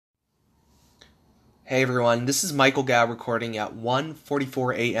Hey everyone, this is Michael Gao recording at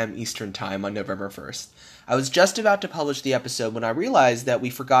 1:44 a.m. Eastern Time on November 1st. I was just about to publish the episode when I realized that we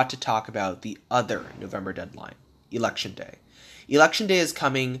forgot to talk about the other November deadline, Election Day. Election Day is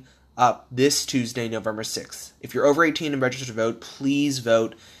coming up this Tuesday, November 6th. If you're over 18 and registered to vote, please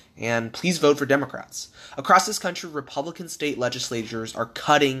vote, and please vote for Democrats. Across this country, Republican state legislatures are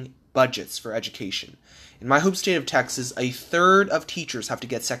cutting budgets for education. In my home state of Texas, a third of teachers have to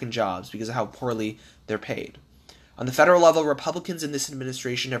get second jobs because of how poorly they're paid. On the federal level, Republicans in this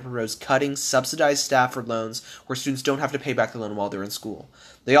administration have proposed cutting subsidized Stafford loans where students don't have to pay back the loan while they're in school.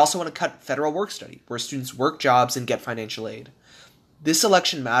 They also want to cut federal work study, where students work jobs and get financial aid. This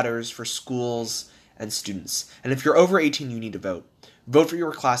election matters for schools and students, and if you're over 18, you need to vote. Vote for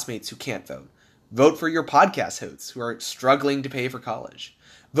your classmates who can't vote. Vote for your podcast hosts who are struggling to pay for college.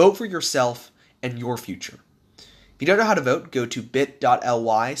 Vote for yourself and your future. If you don't know how to vote, go to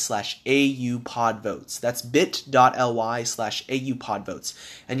bit.ly/aupodvotes. That's bit.ly/aupodvotes,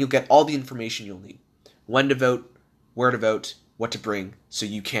 and you'll get all the information you'll need. When to vote, where to vote, what to bring, so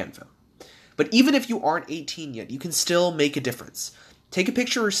you can vote. But even if you aren't 18 yet, you can still make a difference. Take a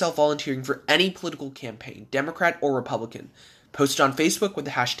picture of yourself volunteering for any political campaign, Democrat or Republican. Post it on Facebook with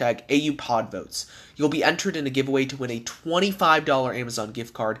the hashtag AUPodVotes. You'll be entered in a giveaway to win a $25 Amazon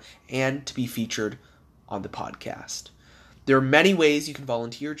gift card and to be featured on the podcast. There are many ways you can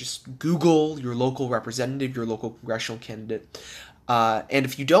volunteer. Just Google your local representative, your local congressional candidate. And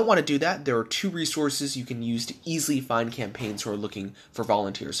if you don't want to do that, there are two resources you can use to easily find campaigns who are looking for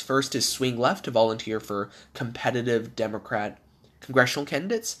volunteers. First is Swing Left to volunteer for competitive Democrat congressional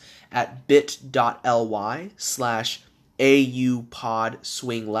candidates at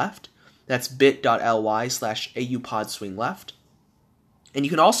bit.ly/AUPodSwingLeft. That's bit.ly/AUPodSwingLeft. And you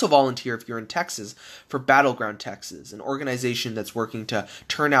can also volunteer if you're in Texas for Battleground Texas, an organization that's working to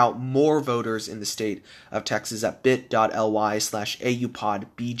turn out more voters in the state of Texas at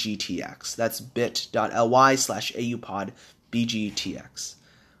bit.ly/AUPodBGTX. That's bit.ly/AUPodBGTX.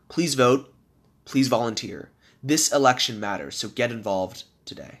 Please vote. Please volunteer. This election matters, so get involved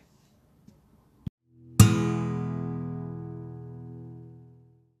today.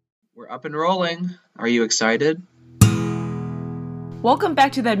 We're up and rolling. Are you excited? Welcome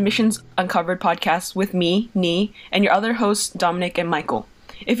back to the Admissions Uncovered podcast with me, Nee, and your other hosts, Dominic and Michael.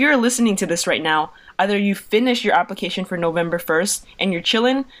 If you're listening to this right now, either you finished your application for November 1st and you're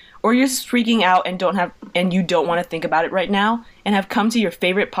chilling, or you're just freaking out and you don't want to think about it right now and have come to your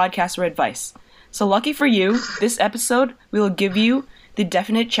favorite podcast for advice. So lucky for you, this episode we will give you the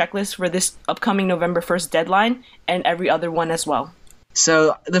definite checklist for this upcoming November 1st deadline and every other one as well.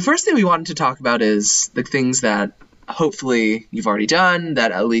 So the first thing we wanted to talk about is the things that hopefully you've already done,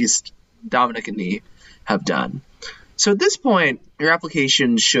 that at least Dominic and me have done. So at this point, your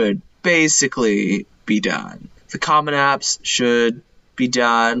application should basically be done. The Common Apps should be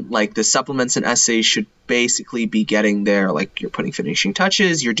done, like the supplements and essays should basically be getting there, like you're putting finishing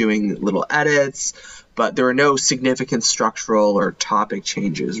touches, you're doing little edits, but there are no significant structural or topic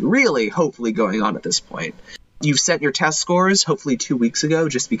changes really, hopefully, going on at this point. You've sent your test scores, hopefully 2 weeks ago,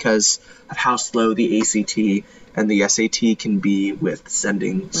 just because of how slow the ACT and the SAT can be with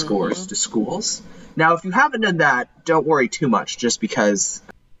sending scores to schools. Now, if you haven't done that, don't worry too much, just because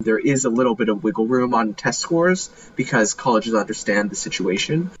there is a little bit of wiggle room on test scores because colleges understand the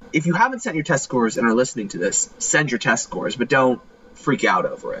situation. If you haven't sent your test scores and are listening to this, send your test scores, but don't freak out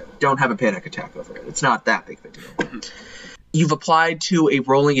over it. Don't have a panic attack over it. It's not that big of a deal. You've applied to a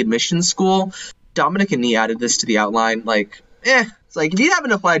rolling admissions school. Dominic and Nee added this to the outline, it's like, if you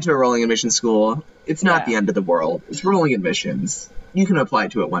haven't applied to a rolling admissions school, it's not the end of the world. It's rolling admissions. You can apply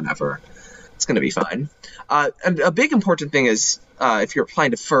to it whenever. It's going to be fine. A big important thing is, if you're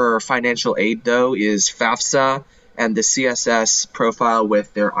applying for financial aid, though, is FAFSA and the CSS profile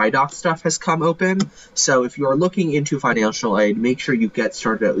with their IDOC stuff has come open. So if you're looking into financial aid, make sure you get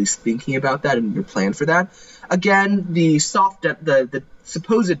started at least thinking about that and your plan for that. Again, the supposed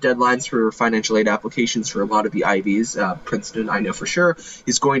deadlines for financial aid applications for a lot of the Ivies, Princeton, I know for sure,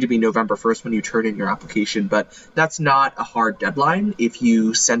 is going to be November 1st when you turn in your application, but that's not a hard deadline. If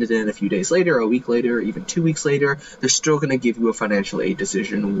you send it in a few days later, a week later, even 2 weeks later, they're still going to give you a financial aid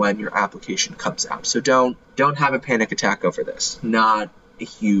decision when your application comes out. So don't have a panic attack over this. Not a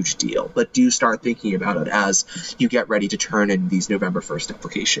huge deal, but do start thinking about it as you get ready to turn in these November 1st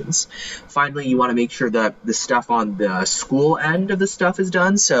applications. Finally, you want to make sure that the stuff on the school end of the stuff is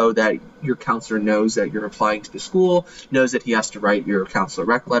done so that your counselor knows that you're applying to the school, knows that he has to write your counselor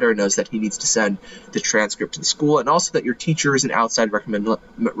rec letter, knows that he needs to send the transcript to the school, and also that your teachers and outside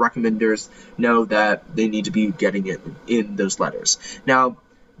recommenders know that they need to be getting it in those letters. Now,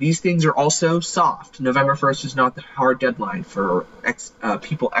 these things are also soft. November 1st is not the hard deadline for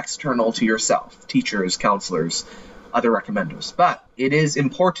people external to yourself, teachers, counselors, other recommenders. But it is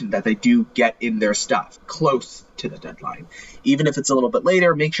important that they do get in their stuff close to the deadline. Even if it's a little bit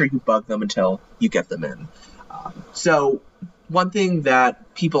later, make sure you bug them until you get them in. So one thing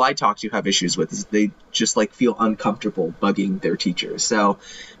that people I talk to have issues with is they just like feel uncomfortable bugging their teachers. So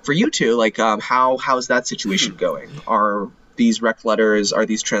for you two, like how's that situation going? Are these rec letters, are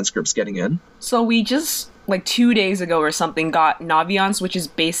these transcripts getting in? So we just, like 2 days ago or something, got Naviance, which is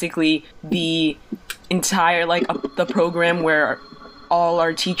basically the entire, like, the program where all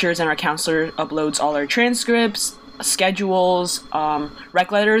our teachers and our counselor uploads all our transcripts, schedules,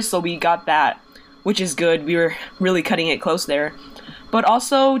 rec letters. So we got that, which is good. We were really cutting it close there. But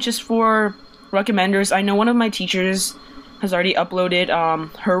also, just for recommenders, I know one of my teachers has already uploaded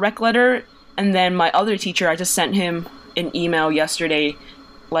her rec letter, and then my other teacher, I just sent him an email yesterday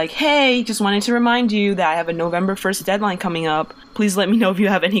like, hey, just wanted to remind you that I have a November 1st deadline coming up. Please let me know if you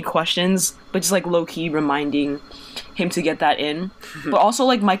have any questions. But just like low-key reminding him to get that in. But also,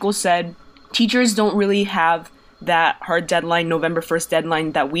 like Michael said, teachers don't really have that hard deadline, November 1st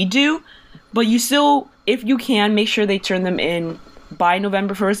deadline that we do. But you still, if you can, make sure they turn them in by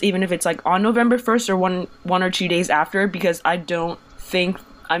November 1st, even if it's like on November 1st or one or 2 days after, because I don't think,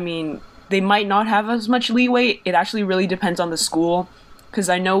 they might not have as much leeway. It actually really depends on the school, because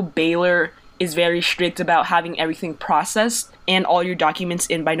I know Baylor is very strict about having everything processed and all your documents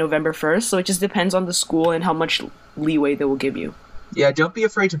in by November 1st, so it just depends on the school and how much leeway they will give you. Yeah, don't be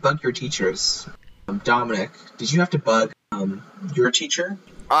afraid to bug your teachers. Dominic, did you have to bug your teacher?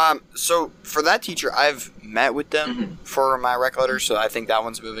 So for that teacher, I've met with them for my rec letter, so I think that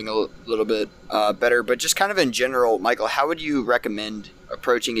one's moving a little bit better. But just kind of in general, Michael, how would you recommend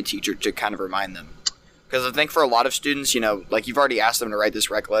approaching a teacher to kind of remind them? Because I think for a lot of students, like you've already asked them to write this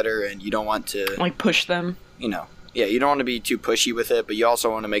rec letter, and you don't want to like push them. You don't want to be too pushy with it, but you also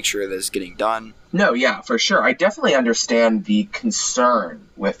want to make sure that it's getting done. No, yeah, for sure. I definitely understand the concern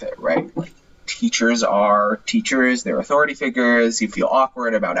with it, right? Like, teachers are teachers, they're authority figures, you feel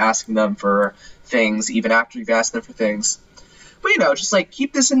awkward about asking them for things, even after you've asked them for things. But, just like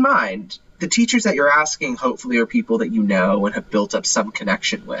keep this in mind. The teachers that you're asking hopefully are people that you know and have built up some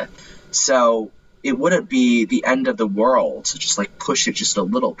connection with. So it wouldn't be the end of the world to just like push it just a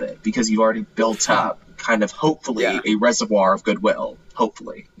little bit, because you've already built up kind of hopefully a reservoir of goodwill,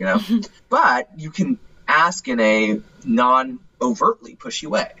 hopefully, But you can ask in a non-overtly pushy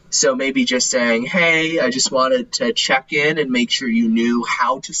way. So maybe just saying, hey, I just wanted to check in and make sure you knew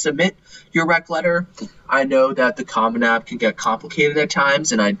how to submit your rec letter. I know that the Common App can get complicated at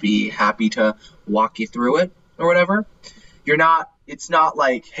times, and I'd be happy to walk you through it or whatever. It's not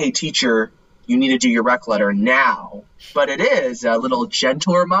like, hey, teacher, you need to do your rec letter now. But it is a little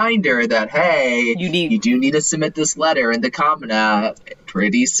gentle reminder that, hey, you do need to submit this letter in the Common App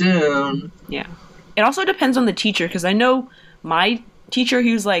pretty soon. Yeah. It also depends on the teacher, because I know my teacher,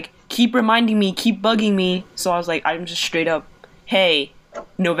 he was like, keep reminding me, keep bugging me. So I was like, I'm just straight up, hey,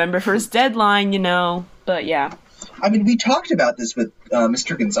 November 1st deadline, But yeah. We talked about this with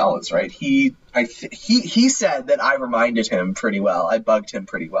Mr. Gonzalez, right? He said that I reminded him pretty well. I bugged him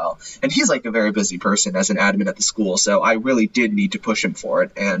pretty well. And he's like a very busy person as an admin at the school, so I really did need to push him for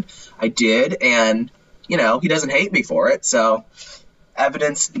it. And I did, and, he doesn't hate me for it. So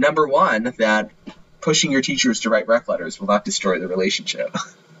evidence number one that pushing your teachers to write rec letters will not destroy the relationship.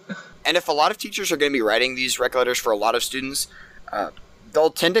 And if a lot of teachers are going to be writing these rec letters for a lot of students, they'll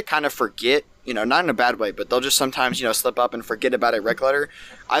tend to kind of forget, not in a bad way, but they'll just sometimes, slip up and forget about a rec letter.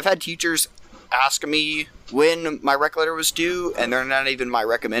 I've had teachers ask me when my rec letter was due, and they're not even my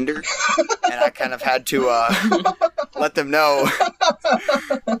recommender. And I kind of had to let them know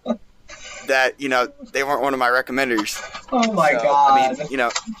that, they weren't one of my recommenders. Oh my God.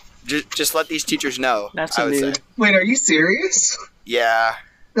 Just let these teachers know. That's I would say. Wait, are you serious? Yeah.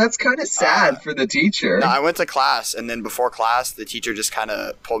 That's kind of sad for the teacher. No, I went to class, and then before class, the teacher just kind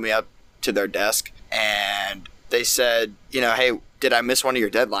of pulled me up to their desk, and they said, hey, did I miss one of your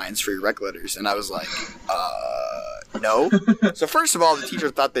deadlines for your rec letters? And I was like, no. So first of all, the teacher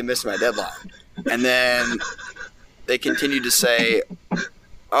thought they missed my deadline. And then they continued to say,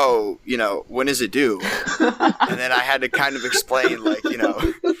 oh, when is it due? And then I had to kind of explain, like,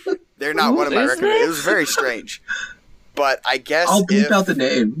 they're not one of my recommenders. It was very strange. But I guess I'll beep out the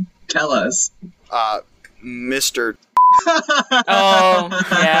name. Tell us. Mr. Oh,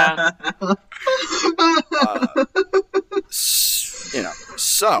 yeah.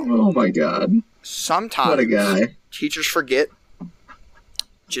 So. Oh my God. Sometimes. What a guy. Teachers forget.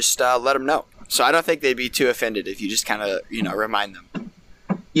 Just let them know. So I don't think they'd be too offended if you just kind of, remind them.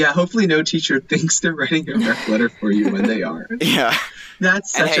 Yeah, hopefully no teacher thinks they're writing a rec letter for you when they are. Yeah.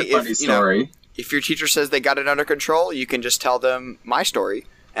 That's And such hey, a funny story. If your teacher says they got it under control, you can just tell them my story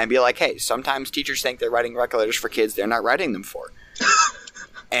and be like, hey, sometimes teachers think they're writing rec letters for kids they're not writing them for.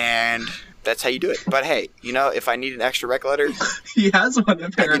 And that's how you do it. But hey, if I need an extra rec letter, He has one, I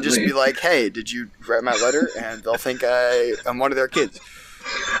apparently. can just be like, hey, did you write my letter? And they'll think I'm one of their kids.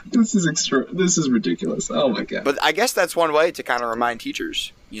 This is ridiculous. Oh my god. But I guess that's one way to kind of remind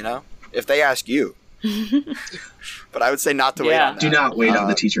teachers, if they ask you. But I would say not to wait Yeah. on that. Do not wait on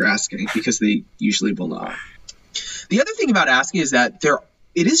the teacher asking, because they usually will not. The other thing about asking is that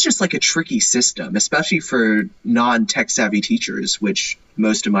it is just like a tricky system, especially for non-tech savvy teachers, which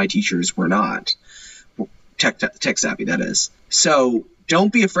most of my teachers were not. Tech savvy, that is. So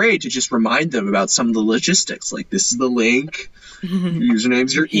don't be afraid to just remind them about some of the logistics. Like, this is the link. Your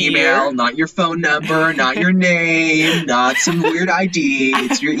username's your email, Here. not your phone number, not your name, not some weird ID.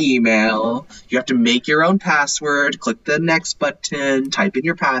 It's your email. You have to make your own password, click the next button, type in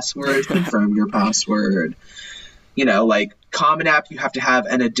your password, confirm your password. Like Common App, you have to have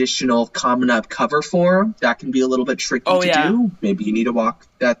an additional Common App cover form. That can be a little bit tricky to do. Maybe you need to walk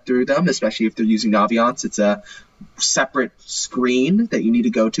that through them, especially if they're using Naviance. It's a separate screen that you need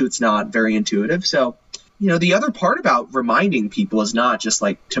to go to. It's not very intuitive. So, the other part about reminding people is not just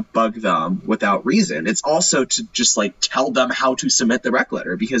like to bug them without reason. It's also to just like tell them how to submit the rec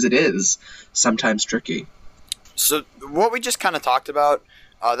letter, because it is sometimes tricky. So what we just kind of talked about,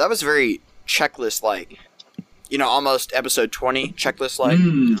 that was very checklist-like. Almost episode 20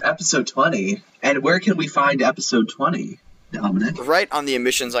 checklist-like. Episode 20. And where can we find episode 20, Dominic? Right on the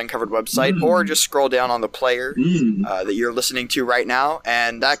Emissions Uncovered website, or just scroll down on the player that you're listening to right now,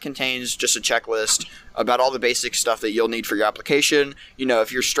 and that contains just a checklist about all the basic stuff that you'll need for your application.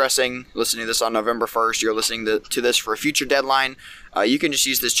 If you're stressing, listening to this on November 1st, you're listening to this for a future deadline, you can just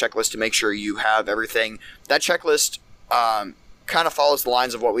use this checklist to make sure you have everything. That checklist kind of follows the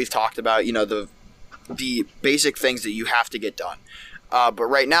lines of what we've talked about, the basic things that you have to get done. But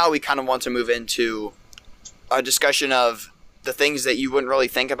right now, we kind of want to move into a discussion of the things that you wouldn't really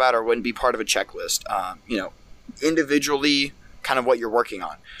think about or wouldn't be part of a checklist. Individually, kind of what you're working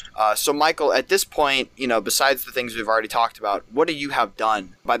on. So, Michael, at this point, besides the things we've already talked about, what do you have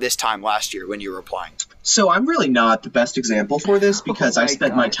done by this time last year when you were applying? So I'm really not the best example for this, because I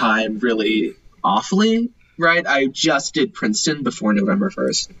spent my time really awfully, right? I just did Princeton before November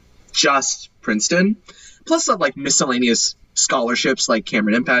 1st. Just Princeton. Plus some like miscellaneous scholarships, like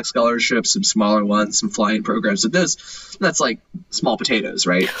Cameron Impact scholarships, some smaller ones, some flying programs. So that's like small potatoes,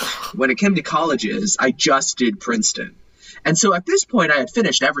 right? When it came to colleges, I just did Princeton. And so at this point, I had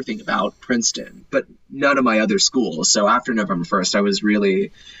finished everything about Princeton, but none of my other schools. So after November 1st, I was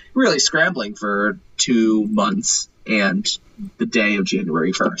really, really scrambling for 2 months and the day of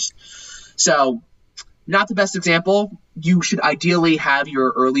January 1st. So not the best example. You should ideally have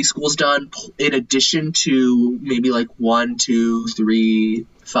your early schools done in addition to maybe like 1, 2, 3,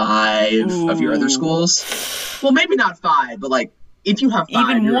 5 of your other schools. Well, maybe not 5, but like if you have 5,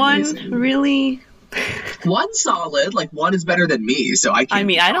 Even you're one, amazing. really? 1 solid, like 1 is better than me, so I can't. I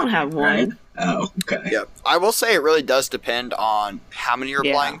mean, I don't have one. Right? Oh, okay. Yeah, I will say it really does depend on how many you're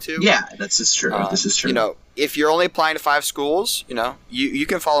applying to. Yeah, this is true. This is true. If you're only applying to 5 schools, you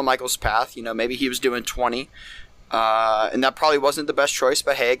can follow Michael's path. Maybe he was doing 20, and that probably wasn't the best choice,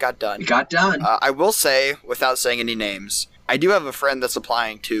 but hey, it got done. It got done. I will say, without saying any names, I do have a friend that's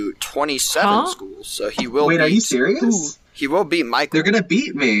applying to 27 schools, so he will. Wait, are you serious? He will beat Michael. They're gonna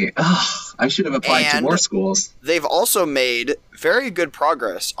beat me. Ugh, I should have applied to And more schools. They've also made very good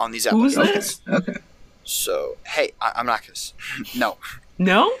progress on these Who's applications. this? Okay. So, hey, I'm not going to... No.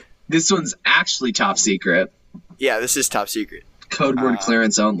 No? This one's actually top secret. Yeah, this is top secret. Code word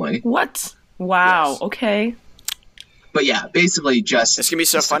clearance only. What? Wow, Yes. okay. But yeah, basically just... It's going to be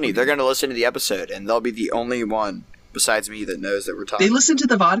so funny. They're going to listen to the episode, and they'll be the only one besides me that knows that we're talking. They listen to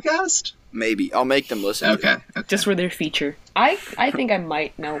the podcast? Maybe. I'll make them listen. Okay. Just for their feature. I think I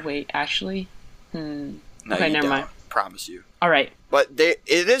might. No, wait, actually. No, Okay, you never don't. mind. Promise you. All right. But it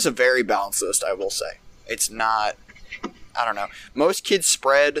is a very balanced list, I will say. It's not... I don't know. Most kids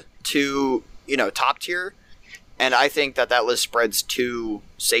spread to, top tier, and I think that list spreads to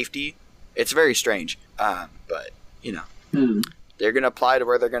safety. It's very strange. But, they're going to apply to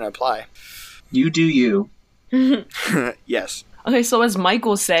where they're going to apply. You do you. Yes. Okay, so as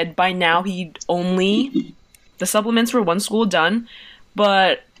Michael said, by now the supplements for 1 school done,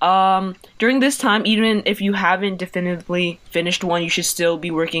 but during this time, even if you haven't definitively finished one, you should still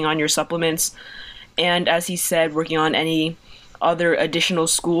be working on your supplements, and as he said, working on any other additional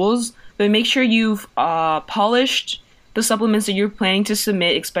schools, but make sure you've polished the supplements that you're planning to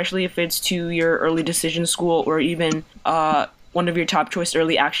submit, especially if it's to your early decision school or even one of your top choice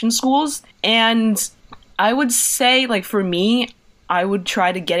early action schools. And I would say, like, for me, I would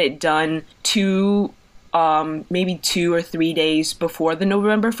try to get it done maybe 2 or 3 days before the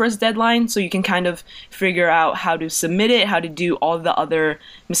November 1st deadline, so you can kind of figure out how to submit it, how to do all the other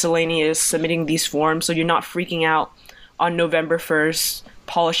miscellaneous submitting these forms, so you're not freaking out on November 1st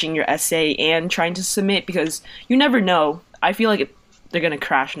polishing your essay and trying to submit, because you never know. I feel like they're going to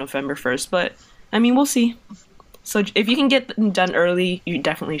crash November 1st, but I mean, we'll see. So if you can get them done early, you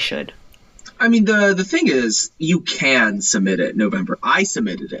definitely should. I mean, the thing is, you can submit it November. I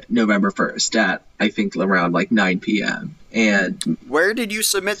submitted it November 1st at, I think, around like 9 p.m. And where did you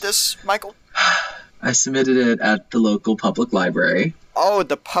submit this, Michael? I submitted it at the local public library. Oh,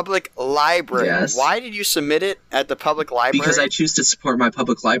 the public library. Yes. Why did you submit it at the public library? Because I choose to support my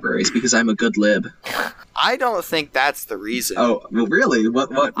public libraries, because I'm a good lib. I don't think that's the reason. Oh, well, really?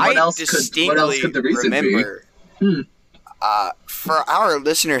 What else could the reason remember, be? For our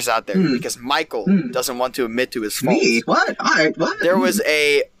listeners out there, because Michael doesn't want to admit to his faults. Me? What? What? There was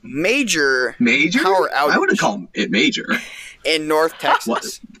a major power outage. I wouldn't call it major. In North Texas.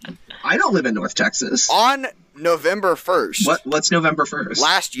 What? I don't live in North Texas. On November 1st. What's November 1st?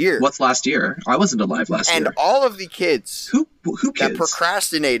 Last year. What's last year? I wasn't alive last year. And all of the kids who kids? That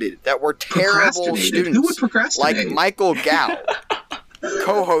procrastinated, that were terrible students. Who would procrastinate? Like Michael Gow,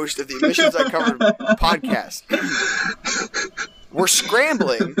 co-host of the Admissions Uncovered podcast. We're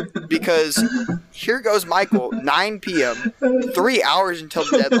scrambling because here goes Michael, 9 p.m., 3 hours until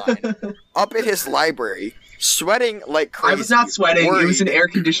the deadline, up at his library, sweating like crazy. I was not sweating. Worried. It was an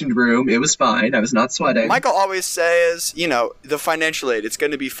air-conditioned room. It was fine. I was not sweating. Michael always says, the financial aid, it's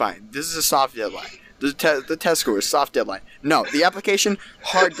going to be fine. This is a soft deadline. The test score is soft deadline. No, the application,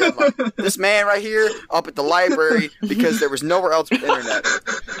 hard deadline. This man right here up at the library because there was nowhere else but internet.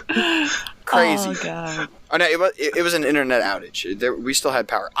 Crazy. Oh, God. Oh, no, it was an internet outage. We still had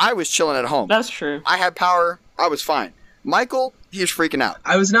power. I was chilling at home. That's true. I had power. I was fine. Michael, he was freaking out.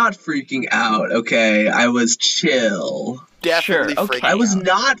 I was not freaking out, okay? I was chill. Definitely Sure, okay. freaking out. I was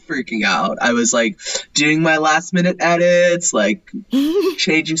not freaking out. I was, like, doing my last-minute edits, like,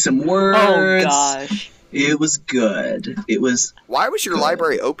 changing some words. Oh, gosh. It was good. It was... Why was your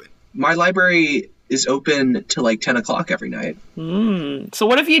library open? My library is open till, like, 10 o'clock every night. So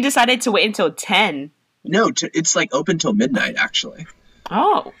what if you decided to wait until 10? No, it's, like, open till midnight, actually.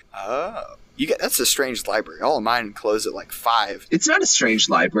 Oh. Oh. That's a strange library. All of mine close at, like, 5. It's not a strange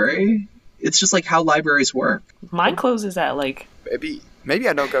library. It's just, like, how libraries work. Mine closes at, like... Maybe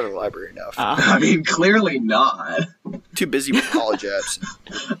I don't go to the library enough. I mean, clearly not. Too busy with college apps.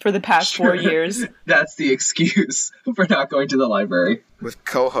 For the past 4 years. That's the excuse for not going to the library. With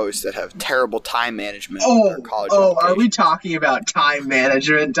co-hosts that have terrible time management with their college applications. Are we talking about time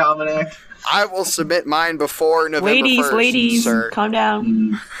management, Dominic? I will submit mine before November 1st, ladies, sir. calm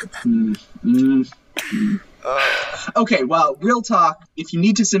down. Okay, well, real talk. If you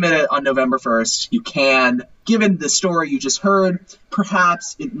need to submit it on November 1st, you can. Given the story you just heard,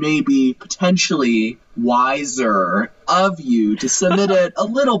 perhaps it may be potentially wiser of you to submit it a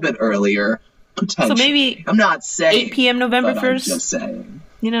little bit earlier. Potentially. So maybe I'm not saying 8 p.m. November but 1st? I'm just saying.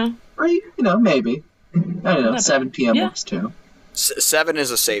 Or, Maybe. I don't know, 7 p.m. Yeah. works too. 7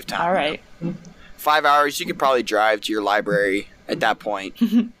 is a safe time. all right. 5 hours, you could probably drive to your library at that point.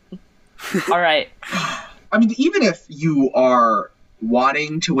 All right. I mean, even if you are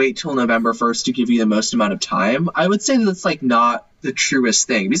wanting to wait till November 1st to give you the most amount of time, I would say that it's, like, not the truest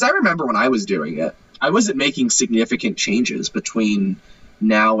thing. Because I remember when I was doing it, I wasn't making significant changes between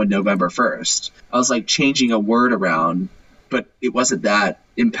now and November 1st. I was, like, changing a word around, but it wasn't that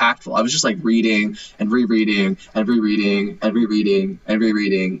impactful. I was just, like, reading and rereading and rereading and rereading and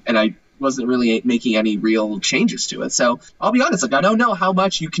rereading, and I wasn't really making any real changes to it. So I'll be honest, like, I don't know how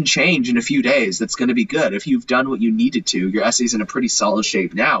much you can change in a few days that's going to be good. If you've done what you needed to, your essay's in a pretty solid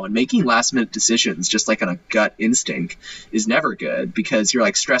shape now, and making last minute decisions just like on a gut instinct is never good, because you're,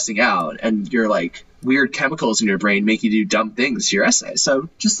 like, stressing out and you're, like, weird chemicals in your brain make you do dumb things to your essay. So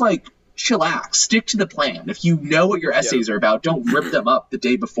just, like, chillax, stick to the plan. If you know what your essays are about, don't rip them up the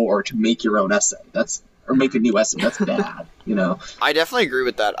day before to make your own essay. Or make a new essay. That's bad, I definitely agree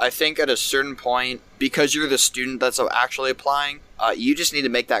with that. I think at a certain point, because you're the student that's actually applying, you just need to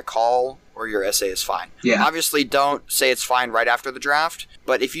make that call or your essay is fine. Yeah. Obviously, don't say it's fine right after the draft,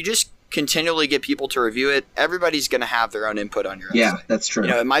 but if you just continually get people to review it, everybody's going to have their own input on your essay. Yeah, that's true.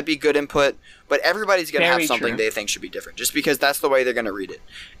 It might be good input, but everybody's going to have Very something true. they think should be different, just because that's the way they're going to read it.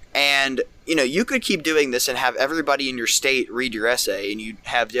 And, you could keep doing this and have everybody in your state read your essay, and you'd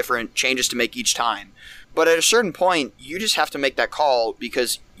have different changes to make each time. But at a certain point, you just have to make that call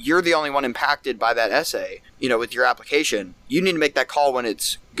because you're the only one impacted by that essay, with your application. You need to make that call when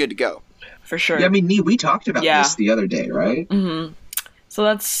it's good to go. For sure. Yeah, I mean, we talked about this the other day, right? Mm-hmm.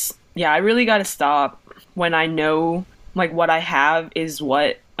 So I really got to stop when I know, like, what I have is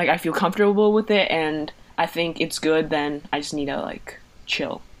what, like, I feel comfortable with it and I think it's good, then I just need to, like,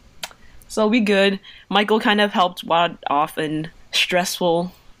 chill. So we good. Michael kind of helped ward off a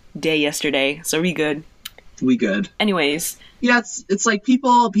stressful day yesterday, so we good. We good. Anyways. Yeah, it's like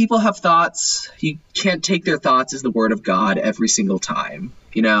people have thoughts. You can't take their thoughts as the word of God every single time.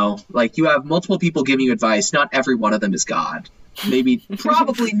 Like you have multiple people giving you advice. Not every one of them is God.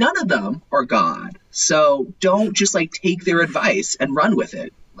 Probably none of them are God. So don't just like take their advice and run with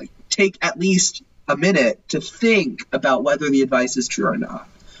it. Like take at least a minute to think about whether the advice is true or not,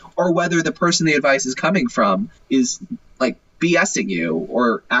 or whether the person the advice is coming from is like BSing you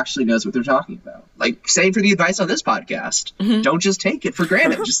or actually knows what they're talking about. Like, same for the advice on this podcast. Mm-hmm. Don't just take it for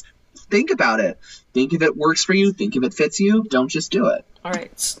granted. Just think about it. Think if it works for you. Think if it fits you. Don't just do it. All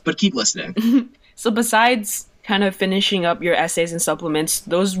right. But keep listening. So besides kind of finishing up your essays and supplements,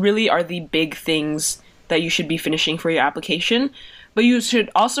 those really are the big things that you should be finishing for your application. But you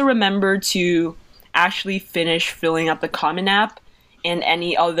should also remember to actually finish filling out the Common App and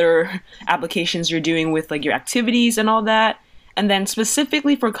any other applications you're doing with like your activities and all that. And then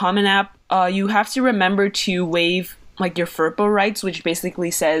specifically for Common App, you have to remember to waive like your FERPA rights, which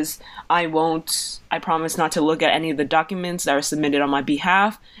basically says I promise not to look at any of the documents that are submitted on my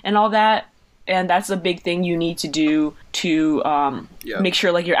behalf and all that. And that's a big thing you need to do to make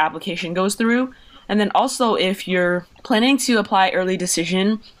sure like your application goes through. And then also if you're planning to apply early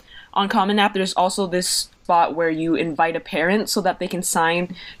decision on Common App, there's also this spot where you invite a parent so that they can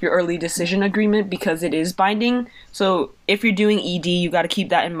sign your early decision agreement because it is binding. So if you're doing ED, you got to keep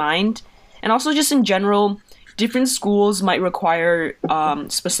that in mind. And also just in general, different schools might require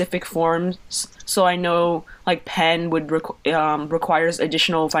specific forms. So I know like Penn would requires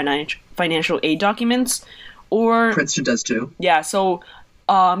additional financial aid documents, or Princeton does too. Yeah, so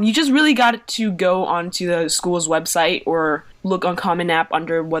you just really got to go onto the school's website or look on Common App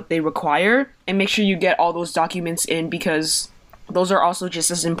under what they require and make sure you get all those documents in because those are also just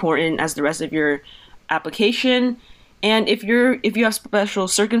as important as the rest of your application. And if you have special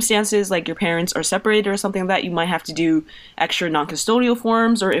circumstances like your parents are separated or something like that, you might have to do extra non-custodial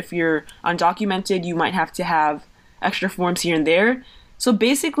forms, or if you're undocumented, you might have to have extra forms here and there. So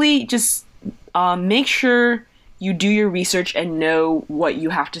basically just make sure you do your research and know what you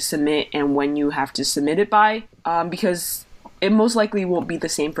have to submit and when you have to submit it by, because it most likely won't be the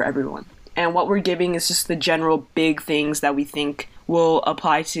same for everyone. And what we're giving is just the general big things that we think will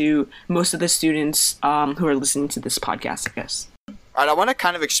apply to most of the students who are listening to this podcast, I guess. All right, I want to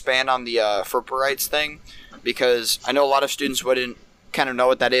kind of expand on the FERPA rights thing because I know a lot of students wouldn't kind of know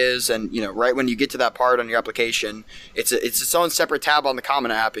what that is, and right when you get to that part on your application, it's its own separate tab on the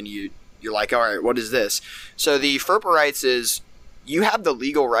Common App, and you're like, all right, what is this? So the FERPA rights is you have the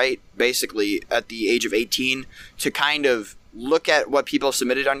legal right, basically, at the age of 18 to kind of look at what people have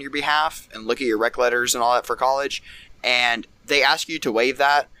submitted on your behalf and look at your rec letters and all that for college. And they ask you to waive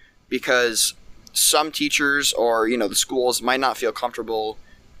that because some teachers or, the schools might not feel comfortable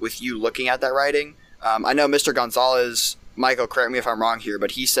with you looking at that writing. I know Mr. Gonzalez, Michael, correct me if I'm wrong here,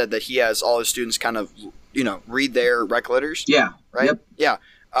 but he said that he has all his students kind of, read their rec letters. Yeah. Right? Yep. Yeah.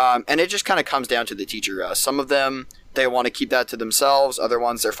 And it just kind of comes down to the teacher. Some of them, they want to keep that to themselves. Other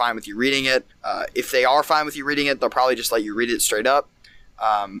ones, they're fine with you reading it. If they are fine with you reading it, they'll probably just let you read it straight up.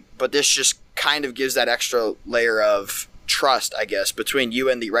 But this just kind of gives that extra layer of trust, I guess, between you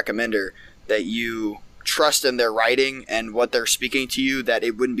and the recommender, that you trust in their writing and what they're speaking to you, that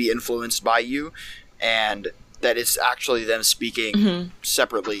it wouldn't be influenced by you, and that it's actually them speaking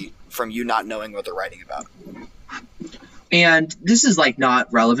separately from you not knowing what they're writing about. And this is like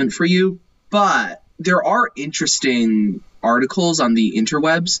not relevant for you, but there are interesting articles on the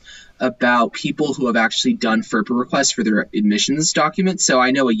interwebs about people who have actually done FERPA requests for their admissions documents. So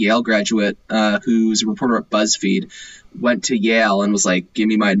I know a Yale graduate who's a reporter at BuzzFeed went to Yale and was like, give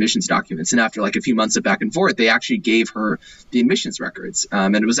me my admissions documents. And after like a few months of back and forth, they actually gave her the admissions records.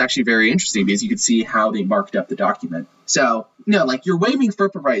 And it was actually very interesting because you could see how they marked up the document. So, like you're waiving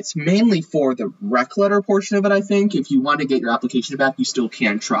FERPA rights mainly for the rec letter portion of it, I think. If you want to get your application back, you still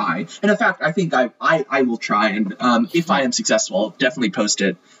can try. And in fact, I think I will try. And if I am successful, I'll definitely post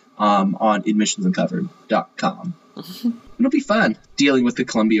it on admissionsuncovered.com. It'll be fun dealing with the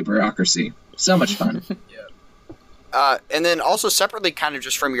Columbia bureaucracy. So much fun. And then also separately, kind of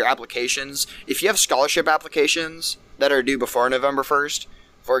just from your applications, if you have scholarship applications that are due before November 1st,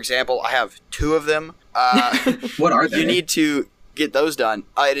 For example, I have 2 of them. What are they? You need to get those done.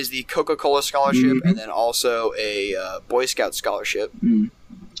 It is the Coca-Cola Scholarship and then also a Boy Scout Scholarship.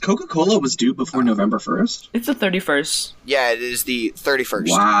 Coca-Cola was due before November 1st? It's the 31st. Yeah, it is the 31st.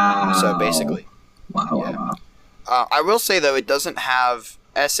 Wow. So basically. Wow. I will say, though, it doesn't have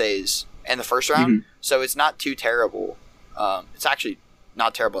essays in the first round, so it's not too terrible. It's actually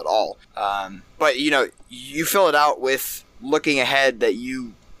not terrible at all. But, you fill it out with looking ahead that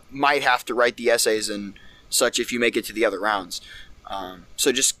you might have to write the essays and such if you make it to the other rounds.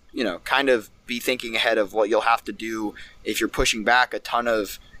 So just, kind of be thinking ahead of what you'll have to do if you're pushing back a ton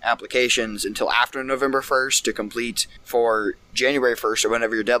of applications until after November 1st to complete for January 1st or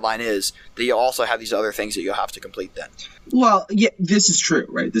whenever your deadline is, that you'll also have these other things that you'll have to complete then. Well, yeah, this is true,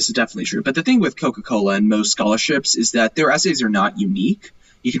 right? This is definitely true. But the thing with Coca-Cola and most scholarships is that their essays are not unique.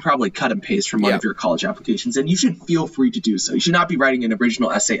 You can probably cut and paste from one of your college applications, and you should feel free to do so. You should not be writing an original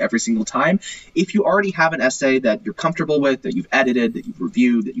essay every single time. If you already have an essay that you're comfortable with, that you've edited, that you've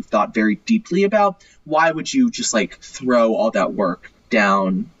reviewed, that you've thought very deeply about, why would you just throw all that work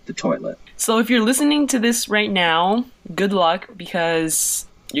down the toilet? So if you're listening to this right now, good luck, because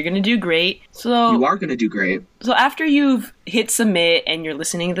you're going to do great. So you are going to do great. So after you've hit submit and you're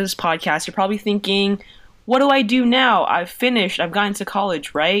listening to this podcast, you're probably thinking, what do I do now? I've finished. I've gotten to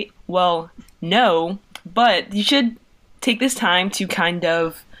college, right? Well, no, but you should take this time to kind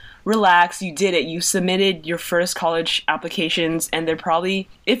of relax. You did it. You submitted your first college applications, and they're probably,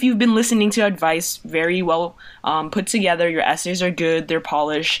 if you've been listening to advice, very well put together. Your essays are good. They're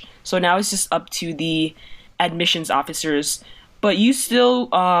polished. So now it's just up to the admissions officers. But you still,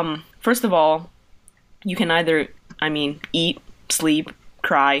 first of all, you can either, eat, sleep,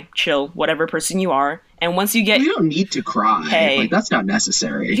 cry, chill, whatever person you are. And once you get... You don't need to cry. Hey, that's not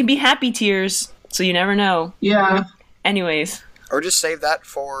necessary. You can be happy tears, so you never know. Yeah. Anyways. Or just save that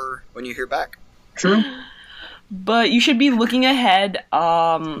for when you hear back. True. But you should be looking ahead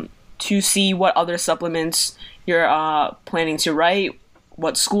to see what other supplements you're planning to write,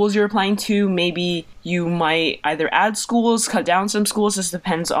 what schools you're applying to. Maybe you might either add schools, cut down some schools. This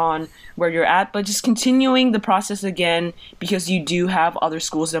depends on where you're at. But just continuing the process again, because you do have other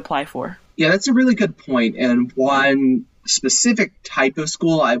schools to apply for. Yeah, that's a really good point. And one specific type of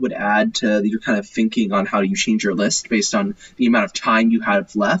school I would add to your kind of thinking on how you change your list based on the amount of time you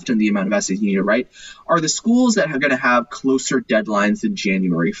have left and the amount of essays you need to write are the schools that are going to have closer deadlines than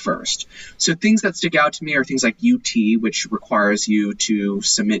January 1st. So things that stick out to me are things like UT, which requires you to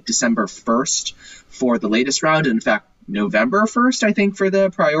submit December 1st for the latest round. And in fact, November 1st, I think, for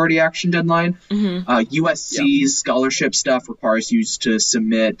the priority action deadline. USC's scholarship stuff requires you to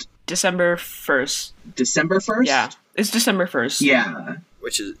submit December 1st. December 1st? Yeah, it's December 1st. Yeah.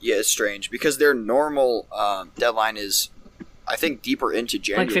 Which is, it's strange because their normal deadline is, I think, deeper into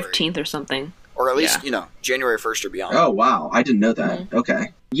January. Like 15th or something. Or at least, January 1st or beyond. Oh, wow. I didn't know that. Okay.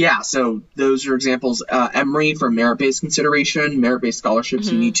 Yeah, so those are examples. Emory for merit-based consideration, merit-based scholarships,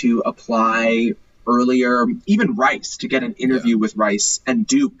 you need to apply earlier. Even Rice, to get an interview with Rice, and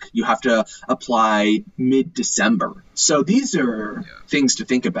Duke, you have to apply mid-December. So these are things to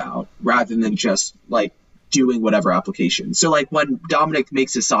think about rather than just doing whatever application. So when Dominic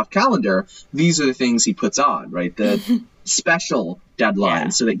makes his soft calendar, these are the things he puts on, right? The special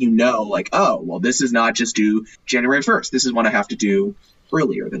deadline so that this is not just due January 1st. This is one I have to do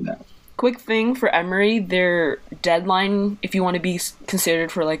earlier than that. Quick thing for Emory, their deadline, if you want to be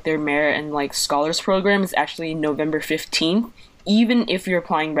considered for their merit and scholars program, is actually November 15th, even if you're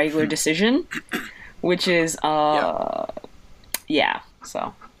applying regular decision, which is so.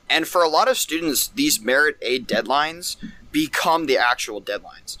 And for a lot of students, these merit aid deadlines become the actual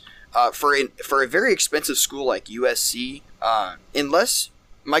deadlines. For a very expensive school like USC, unless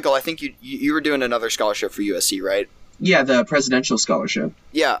Michael, I think you were doing another scholarship for USC, right? Yeah, the presidential scholarship.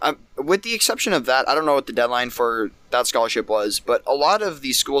 Yeah, with the exception of that, I don't know what the deadline for that scholarship was, but a lot of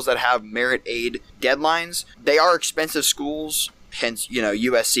these schools that have merit aid deadlines, they are expensive schools, hence,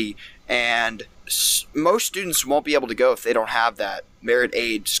 USC, and most students won't be able to go if they don't have that merit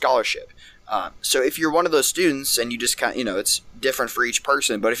aid scholarship. So if you're one of those students, and you just it's different for each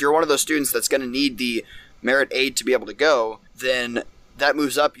person, but if you're one of those students that's going to need the merit aid to be able to go, then that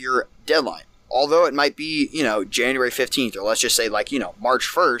moves up your deadline. Although it might be, January 15th, or let's just say March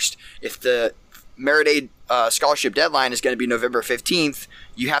 1st, if the merit aid scholarship deadline is going to be November 15th,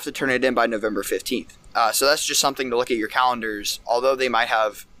 you have to turn it in by November 15th. So that's just something to look at your calendars. Although they might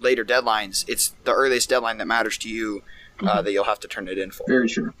have later deadlines, it's the earliest deadline that matters to you that you'll have to turn it in for. Very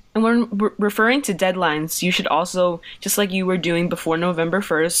true. And when referring to deadlines, you should also, just like you were doing before November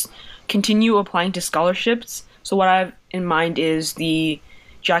 1st, continue applying to scholarships. So what I have in mind is the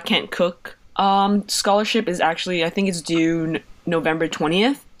Jack Kent Cook scholarship is actually, I think it's due November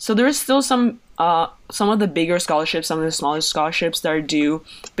 20th. So there is still some of the bigger scholarships, some of the smaller scholarships that are due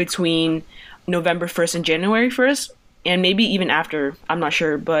between November 1st and January 1st, and maybe even after, I'm not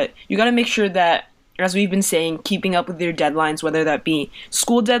sure. But you got to make sure that, as we've been saying, keeping up with your deadlines, whether that be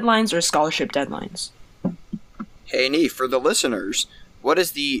school deadlines or scholarship deadlines. Hey, Nee, for the listeners, what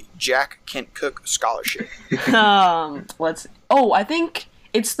is the Jack Kent Cook scholarship? I think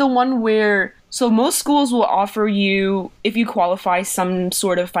it's the one where, so most schools will offer you, if you qualify, some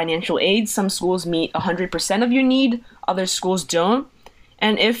sort of financial aid. Some schools meet 100% of your need, other schools don't.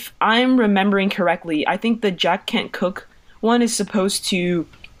 And if I'm remembering correctly, I think the Jack Kent Cook one is supposed to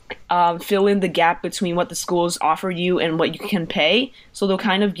fill in the gap between what the schools offer you and what you can pay. So they'll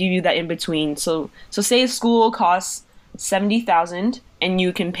kind of give you that in between. So say a school costs $70,000 and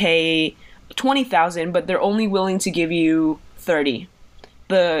you can pay $20,000, but they're only willing to give you $30,000.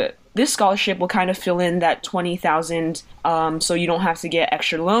 This scholarship will kind of fill in that $20,000, so you don't have to get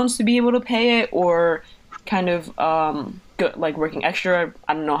extra loans to be able to pay it, or kind of like working extra.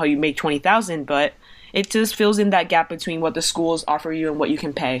 I don't know how you make $20,000, but it just fills in that gap between what the schools offer you and what you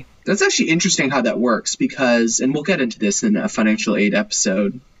can pay. That's actually interesting how that works, because, and we'll get into this in a financial aid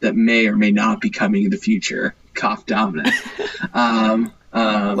episode that may or may not be coming in the future. Cough, Dominic.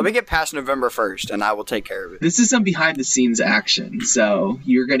 Let me get past November 1st, and I will take care of it. This is some behind-the-scenes action, so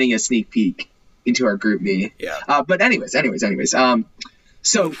you're getting a sneak peek into our group me. Yeah. But anyways.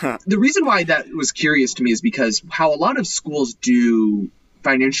 So the reason why that was curious to me is because how a lot of schools do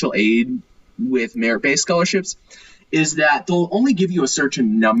financial aid with merit-based scholarships is that they'll only give you a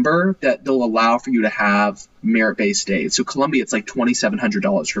certain number that they'll allow for you to have merit-based aid. So Columbia, it's like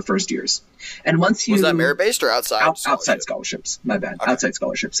 $2,700 for first years. And once you... Was that merit-based or outside? Outside scholarships. My bad. Okay. Outside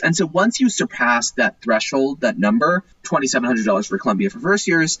scholarships. And so once you surpass that threshold, that number, $2,700 for Columbia for first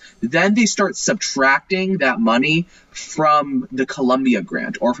years, then they start subtracting that money from the Columbia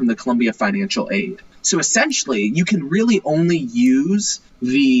grant or from the Columbia financial aid. So essentially, you can really only use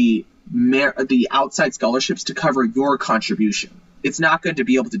the outside scholarships to cover your contribution. It's not going to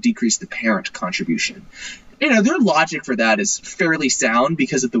be able to decrease the parent contribution. Their logic for that is fairly sound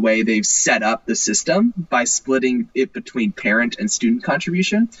because of the way they've set up the system by splitting it between parent and student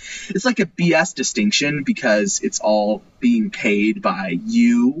contribution. It's like a BS distinction because it's all being paid by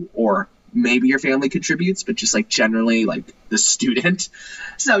you, or maybe your family contributes, but just like generally like the student.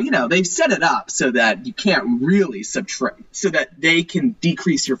 So, they've set it up so that you can't really subtract, so that they can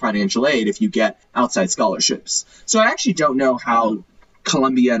decrease your financial aid if you get outside scholarships. So I actually don't know how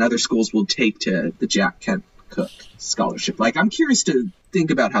Columbia and other schools will take to the Jack Kent Cook scholarship. Like, I'm curious to think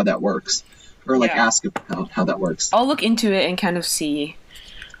about how that works, or ask about how that works. I'll look into it and kind of see,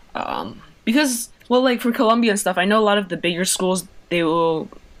 because, well, like for Columbia and stuff, I know a lot of the bigger schools, they will,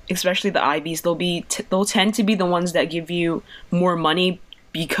 especially the Ivies, they'll tend to be the ones that give you more money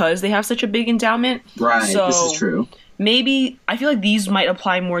because they have such a big endowment. Right, so this is true. Maybe, I feel like these might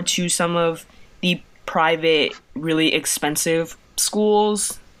apply more to some of the private, really expensive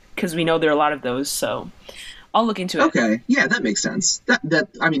schools, because we know there are a lot of those, so I'll look into it. Okay, yeah, that makes sense.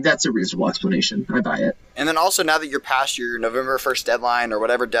 That's a reasonable explanation. I buy it. And then also, now that you're past your November 1st deadline or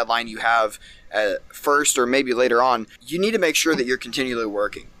whatever deadline you have first or maybe later on, you need to make sure that you're continually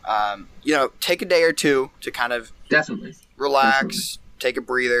working. Take a day or two to kind of definitely relax, take a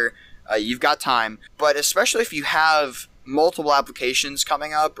breather. You've got time. But especially if you have multiple applications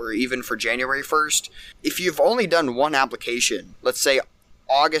coming up, or even for January 1st, if you've only done one application, let's say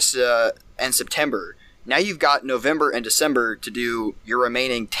August and September, now you've got November and December to do your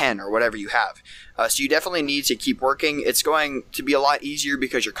remaining 10 or whatever you have. So you definitely need to keep working. It's going to be a lot easier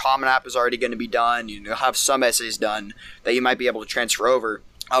because your Common App is already going to be done. You'll have some essays done that you might be able to transfer over.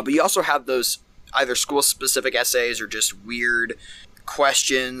 But you also have those either school-specific essays or just weird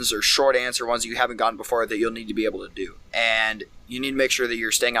questions or short answer ones that you haven't gotten before that you'll need to be able to do. And you need to make sure that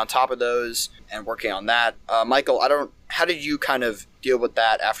you're staying on top of those and working on that. Michael, how did you kind of deal with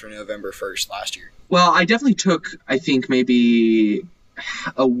that after November 1st last year? Well, I definitely took, I think, maybe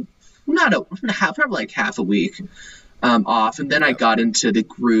probably like half a week off. And then I got into the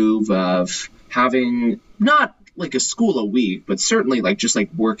groove of having not like a school a week, but certainly like just like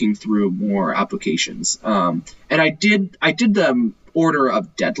working through more applications. And I did the order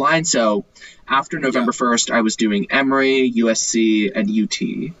of deadline. So after November 1st, I was doing Emory, USC, and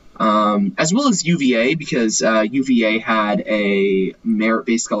UT. As well as UVA, because UVA had a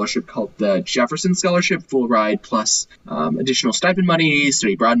merit-based scholarship called the Jefferson Scholarship, full ride plus additional stipend money,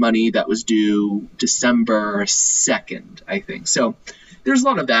 study abroad money that was due December 2nd, I think. So there's a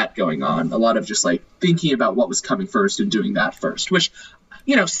lot of that going on, a lot of just like thinking about what was coming first and doing that first, which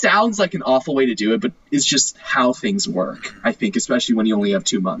sounds like an awful way to do it, but it's just how things work. I think, especially when you only have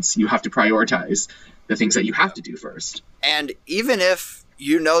 2 months, you have to prioritize the things that you have to do first. And even if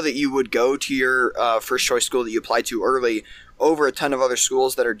you know that you would go to your first choice school that you applied to early over a ton of other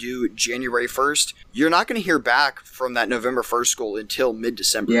schools that are due January 1st, you're not going to hear back from that November 1st school until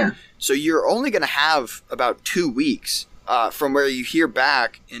mid-December. Yeah. So you're only going to have about 2 weeks from where you hear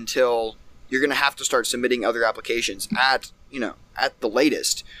back until you're going to have to start submitting other applications at the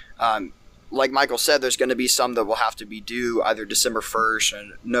latest. Like Michael said, there's going to be some that will have to be due either December 1st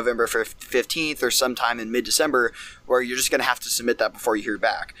or November 15th or sometime in mid-December, where you're just going to have to submit that before you hear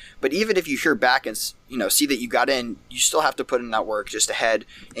back. But even if you hear back and see that you got in, you still have to put in that work just ahead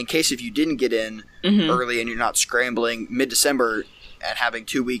in case if you didn't get in early and you're not scrambling mid-December and having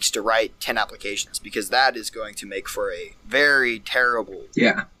 2 weeks to write 10 applications, because that is going to make for a very terrible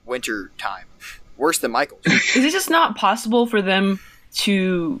winter time. Worse than Michael's. Is it just not possible for them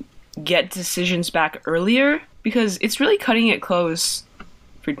to get decisions back earlier? Because it's really cutting it close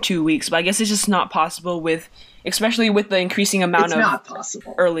for 2 weeks, but I guess it's just not possible especially with the increasing amount not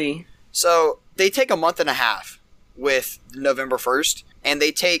possible. Early. So they take a month and a half with November 1st, and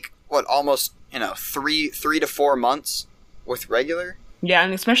they take almost 3 to 4 months with regular. Yeah,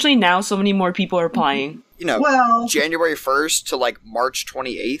 and especially now, so many more people are applying. January 1st to March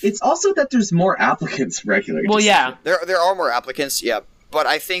 28th. It's also that there's more applicants regularly. Well, yeah. There are more applicants, yeah. But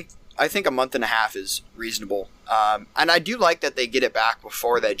I think a month and a half is reasonable. And I do like that they get it back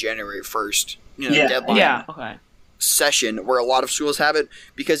before that January 1st deadline session where a lot of schools have it.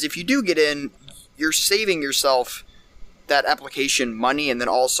 Because if you do get in, you're saving yourself that application money, and then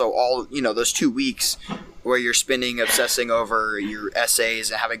also all those 2 weeks where you're spending obsessing over your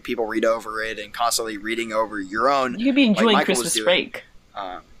essays and having people read over it and constantly reading over your own. You could be enjoying Christmas break.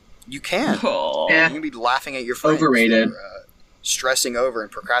 You can. Oh. You can be laughing at your friends. Overrated. Stressing over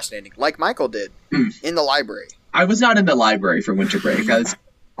and procrastinating, like Michael did in the library. I was not in the library for winter break. I was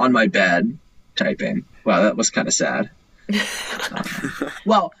on my bed typing. Wow, that was kind of sad.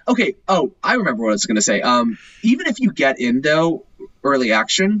 Well, okay. Oh, I remember what I was going to say. Even if you get in, though, early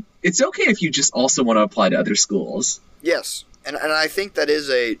action, it's okay if you just also want to apply to other schools. Yes, and I think that is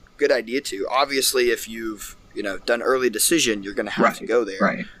a good idea, too. Obviously, if you've done early decision, you're going to have to go there.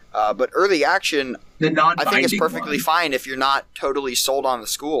 Right. But early action, I think it's perfectly fine if you're not totally sold on the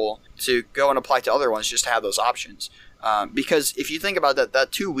school to go and apply to other ones just to have those options. Because if you think about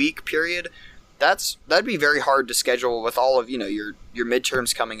that 2 week period, that'd be very hard to schedule with all of your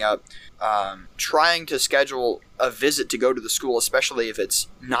midterms coming up. Trying to schedule a visit to go to the school, especially if it's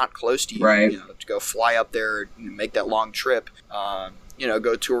not close to you, right. To go fly up there, make that long trip,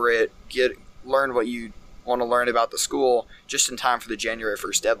 go tour it, learn what you want to learn about the school just in time for the January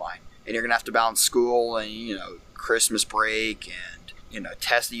 1st deadline. And you're going to have to balance school and, Christmas break and,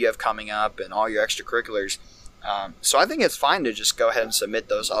 tests that you have coming up and all your extracurriculars. So I think it's fine to just go ahead and submit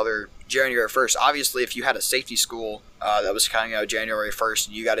those other January 1st. Obviously, if you had a safety school that was coming out January 1st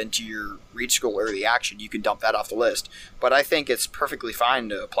and you got into your Reach School early action, you can dump that off the list. But I think it's perfectly fine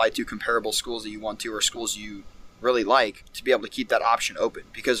to apply to comparable schools that you want to or schools you really like to be able to keep that option open,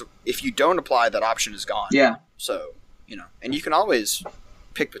 because if you don't apply, that option is gone. Yeah. So, and you can always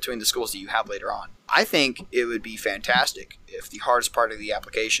pick between the schools that you have later on. I think it would be fantastic if the hardest part of the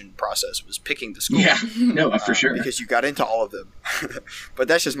application process was picking the school. Yeah, no, for sure. Because you got into all of them. But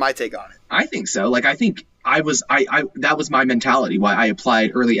that's just my take on it. I think so. I think I that was my mentality, why I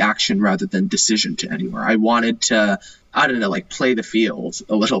applied early action rather than decision to anywhere. I wanted to, play the field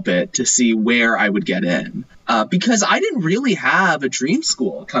a little bit to see where I would get in. Because I didn't really have a dream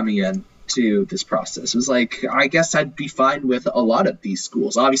school coming in to this process. It was I guess I'd be fine with a lot of these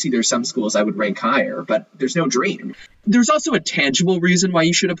schools. Obviously, there's some schools I would rank higher, but there's no dream. There's also a tangible reason why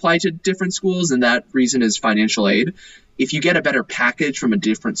you should apply to different schools, and that reason is financial aid. If you get a better package from a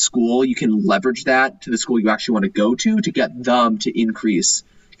different school, you can leverage that to the school you actually want to go to get them to increase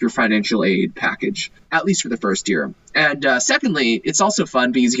your financial aid package, at least for the first year. And secondly, it's also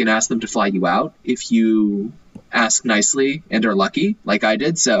fun because you can ask them to fly you out if you ask nicely and are lucky, like I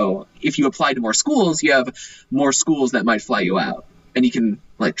did. So if you apply to more schools, you have more schools that might fly you out, and you can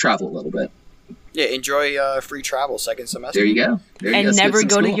travel a little bit. Yeah, enjoy free travel second semester. There you go. And never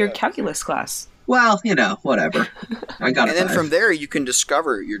go to your calculus class. Well, whatever. I got it. And then from there, you can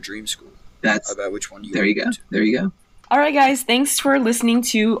discover your dream school. That's about which one you. There you go. There you go. All right, guys. Thanks for listening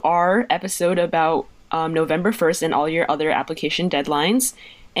to our episode about November 1st and all your other application deadlines.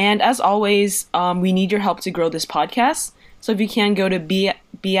 And as always, we need your help to grow this podcast. So if you can, go to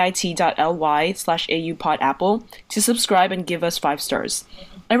bit.ly/aupodapple to subscribe and give us 5 stars.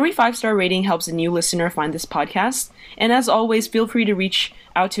 Every 5-star rating helps a new listener find this podcast. And as always, feel free to reach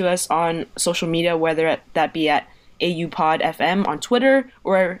out to us on social media, whether that be at AUPodFM on Twitter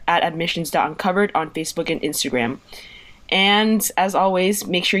or at admissions.uncovered on Facebook and Instagram. And as always,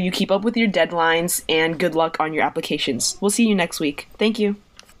 make sure you keep up with your deadlines and good luck on your applications. We'll see you next week. Thank you.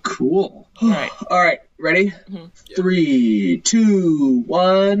 Cool. All right. All right. Ready? Mm-hmm. 3, 2,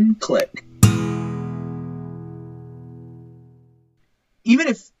 1, click. Even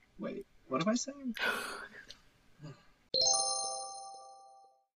if... Wait, what am I saying?